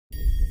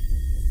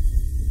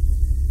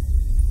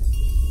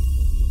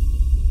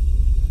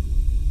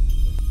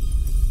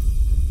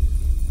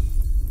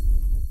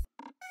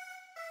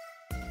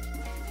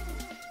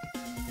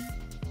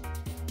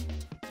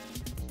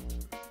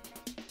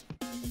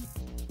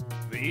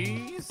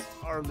These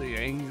are the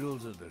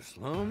angels of the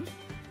slums?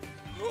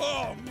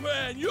 Oh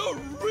man, you're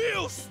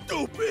real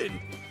stupid!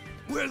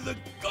 We're the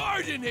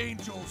guardian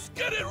angels,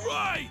 get it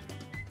right!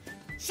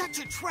 Shut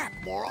your trap,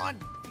 moron!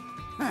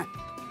 Huh.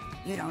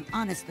 You don't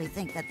honestly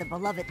think that the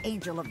beloved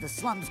angel of the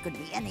slums could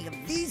be any of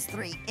these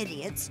three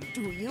idiots,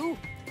 do you?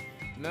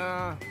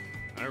 Nah,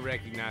 I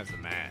recognize the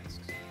masks.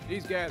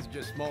 These guys are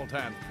just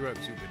small-time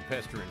crooks who've been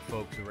pestering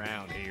folks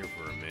around here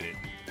for a minute.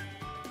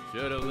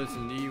 Should have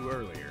listened to you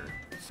earlier.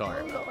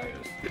 Sorry about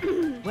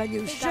this. Well,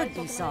 you should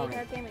be sorry.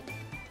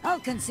 I'll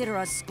consider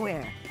us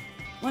square,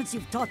 once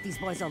you've taught these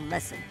boys a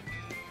lesson.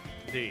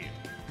 Deal.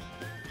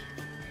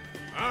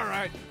 All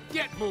right,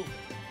 get moving.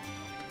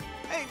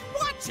 Hey,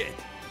 watch it!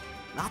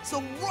 Not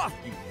so rough,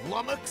 you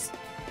lummox!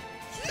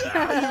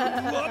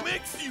 Yeah, you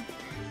lummox, you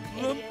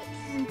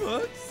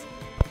lummox!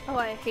 Oh,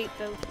 I hate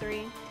those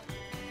three.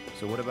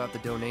 So what about the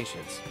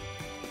donations?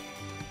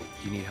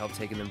 Do you need help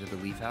taking them to the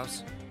Leaf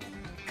House?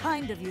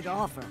 Kind of you to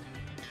offer,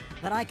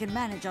 but I can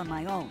manage on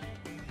my own.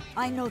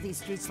 I know these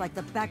streets like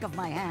the back of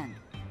my hand.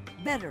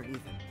 Better,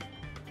 even.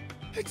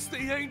 It's the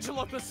angel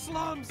of the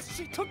slums!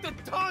 She took the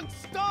Don's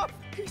stuff!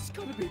 He's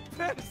gonna be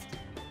pissed!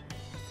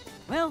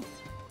 Well,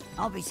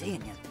 I'll be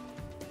seeing you.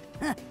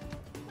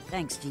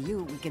 Thanks to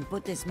you, we can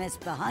put this mess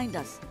behind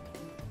us.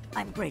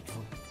 I'm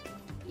grateful.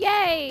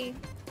 Yay!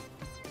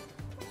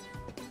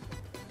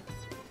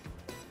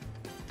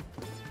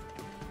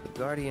 The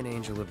guardian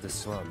angel of the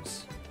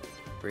slums.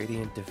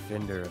 Radiant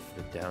defender of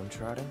the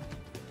downtrodden?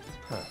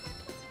 Huh.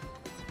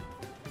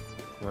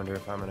 Wonder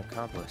if I'm an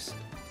accomplice.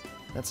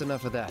 That's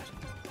enough of that.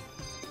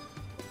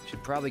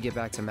 Should probably get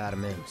back to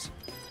Madam M's.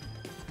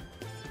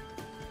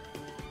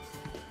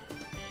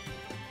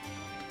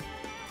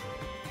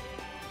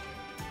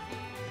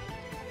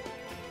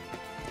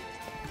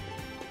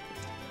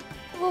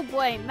 Oh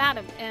boy,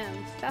 Madam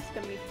M's. That's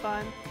gonna be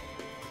fun.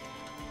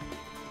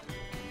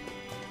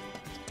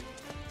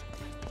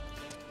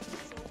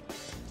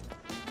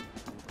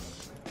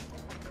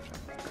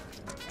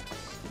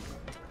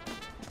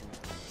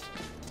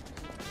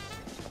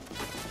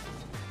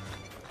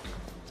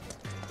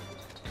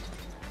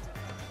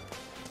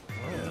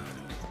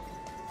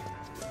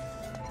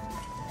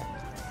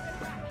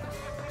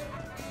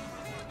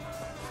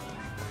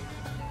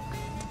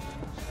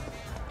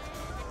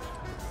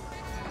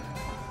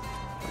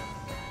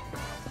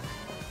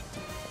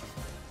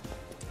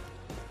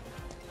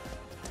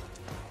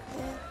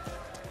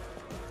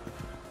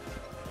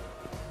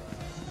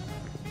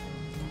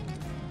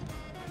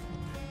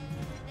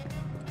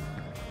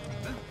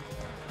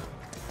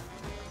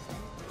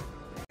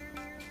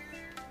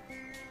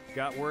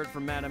 Got word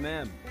from Madam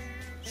M.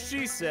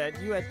 She said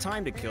you had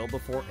time to kill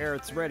before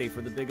Aerith's ready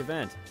for the big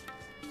event.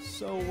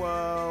 So,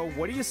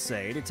 what do you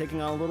say to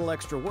taking on a little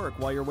extra work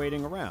while you're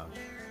waiting around?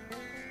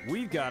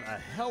 We've got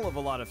a hell of a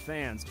lot of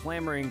fans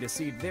clamoring to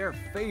see their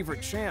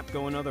favorite champ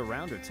go another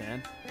round or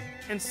 10.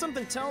 And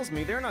something tells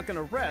me they're not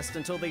gonna rest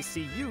until they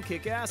see you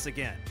kick ass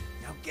again.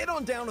 Now get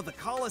on down to the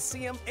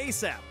Colosseum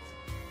ASAP!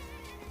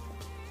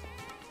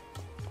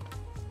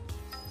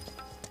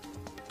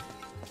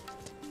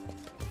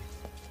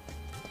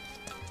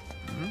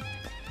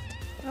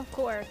 Of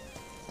course,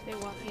 they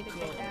want me to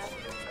kick ass.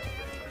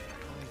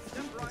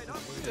 Step right up.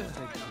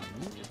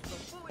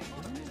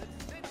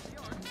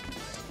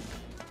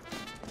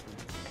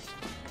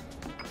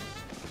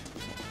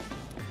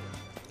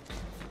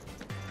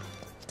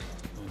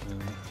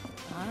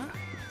 Huh?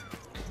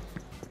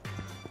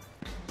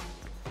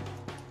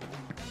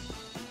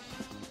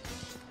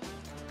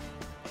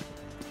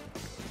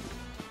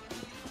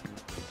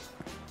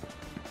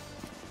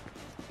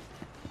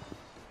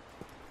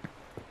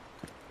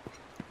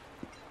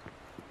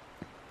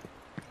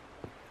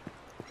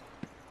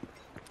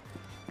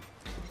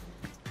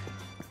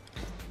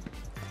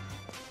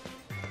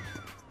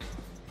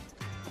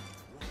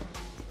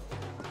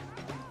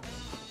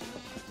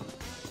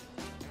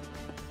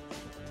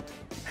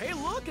 Hey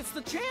look, it's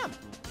the champ!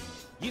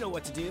 You know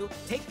what to do.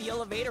 Take the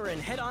elevator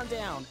and head on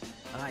down.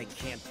 I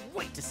can't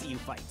wait to see you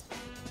fight.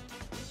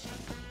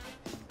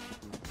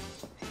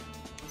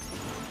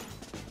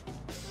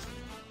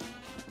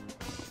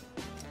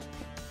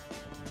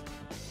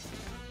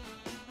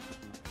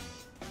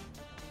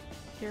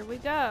 Here we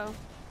go.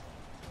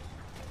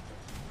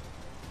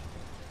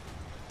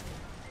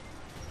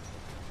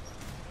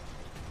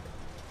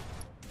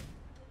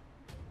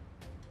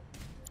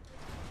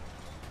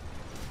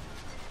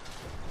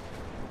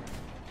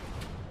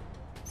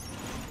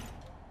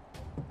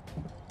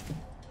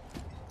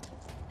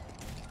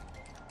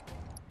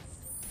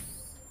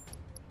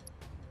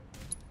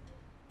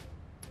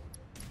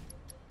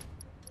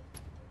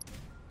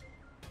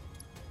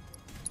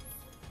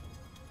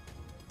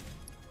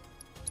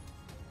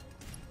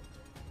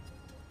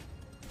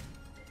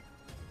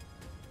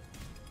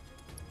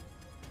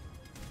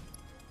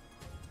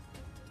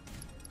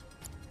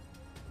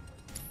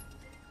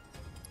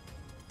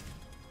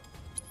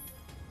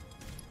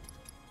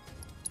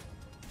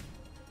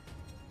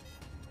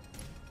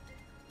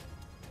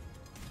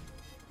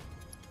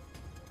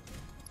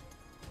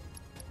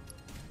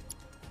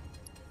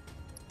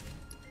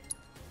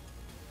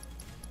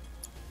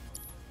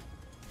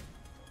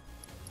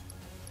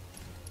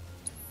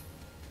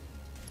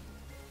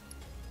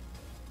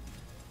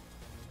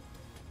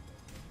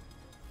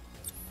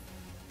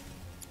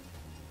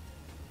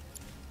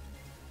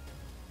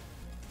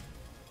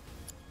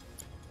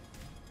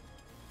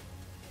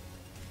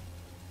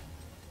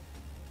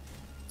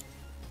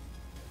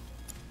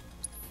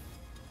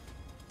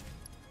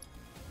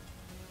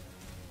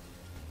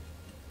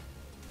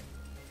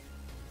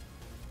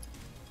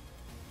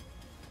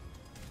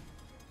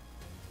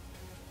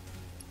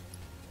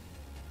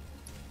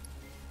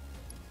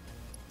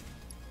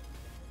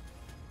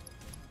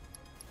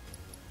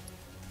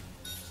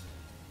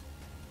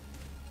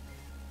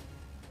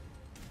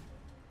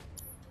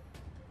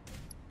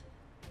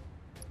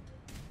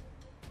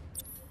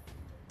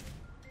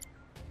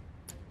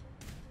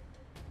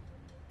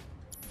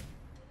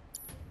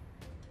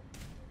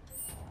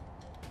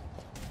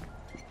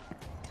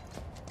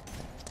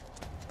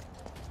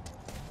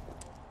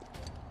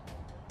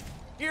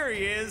 Here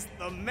he is,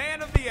 the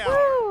man of the hour.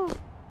 Woo!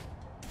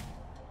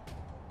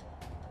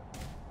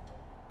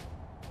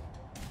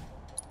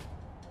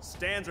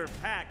 Stands are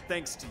packed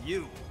thanks to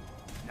you.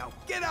 Now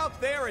get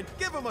out there and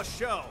give him a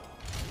show.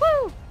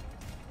 Woo!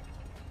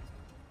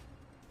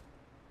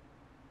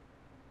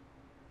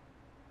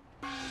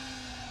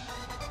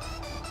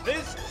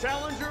 This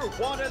challenger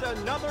wanted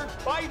another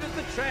bite at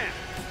the champ.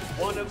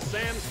 One of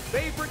Sam's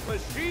favorite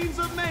machines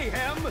of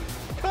mayhem,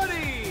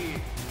 Cuddy!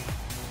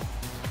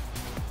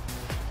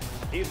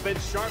 He's been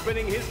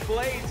sharpening his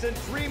blades and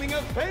dreaming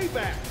of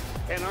payback.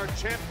 Can our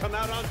champ come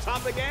out on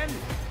top again?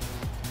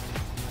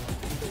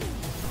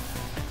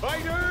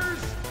 Fighters,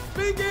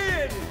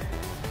 begin!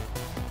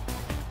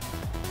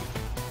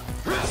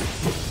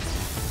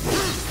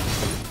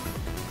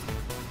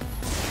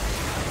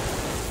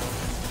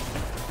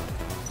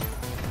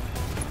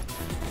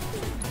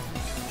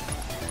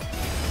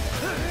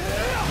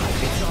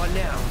 It's on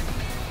now.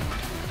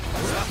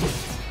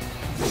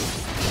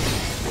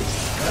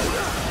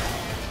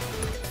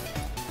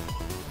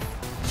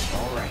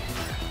 All right.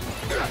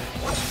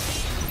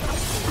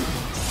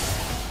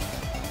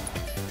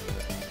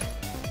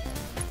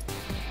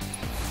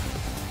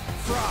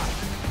 Fry.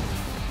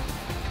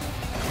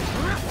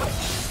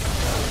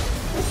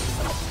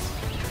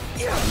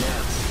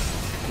 Now,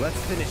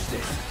 let's finish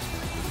this.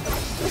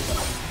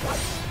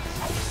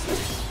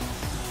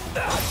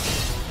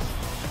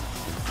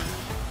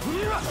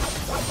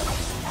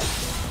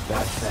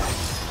 That's that.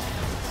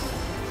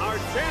 Our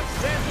champ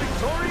stands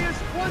victorious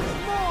once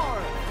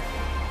more!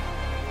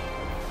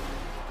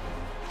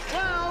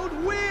 Cloud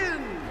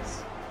wins!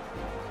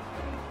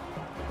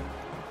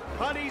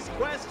 Cuddy's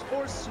quest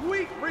for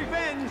sweet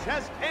revenge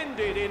has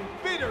ended in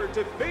bitter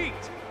defeat!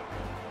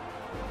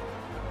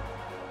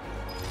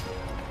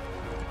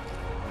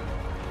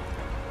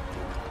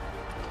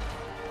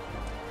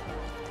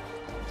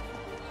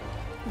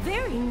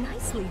 Very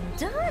nicely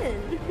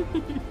done.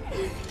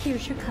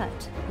 Here's your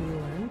cut. You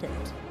earned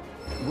it.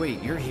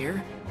 Wait, you're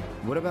here?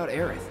 What about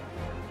Aerith?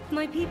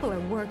 My people are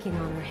working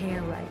on her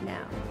hair right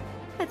now.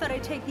 I thought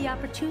I'd take the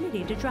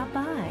opportunity to drop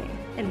by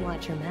and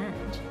watch her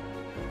match.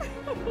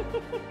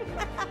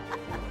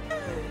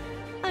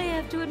 I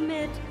have to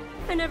admit,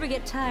 I never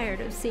get tired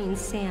of seeing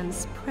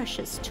Sam's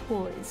precious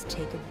toys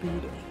take a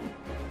beating.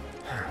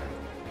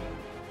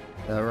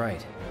 All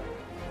right.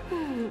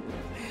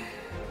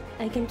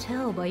 I can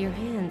tell by your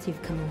hands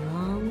you've come a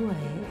long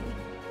way.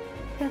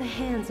 They're the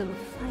hands of a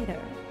fighter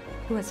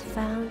who has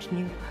found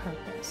new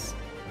purpose.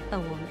 A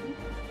woman.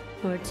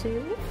 Or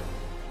two?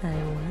 I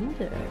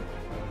wonder.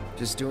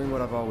 Just doing what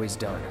I've always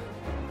done.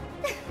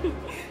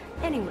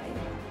 Anyway,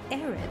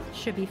 Aerith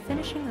should be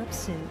finishing up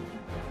soon.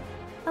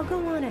 I'll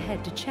go on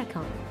ahead to check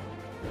on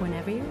her.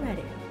 Whenever you're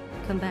ready,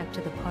 come back to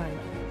the parlor.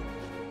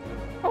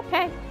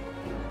 Okay.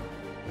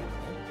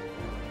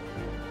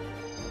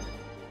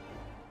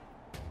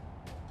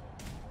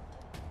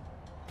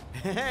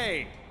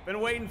 Hey, been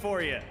waiting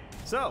for you.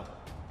 So,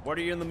 what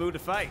are you in the mood to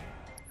fight?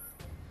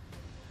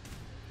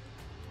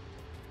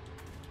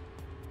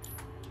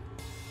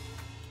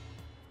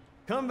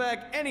 Come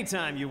back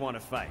anytime you want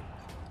to fight.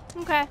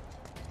 Okay.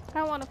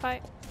 I want to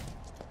fight.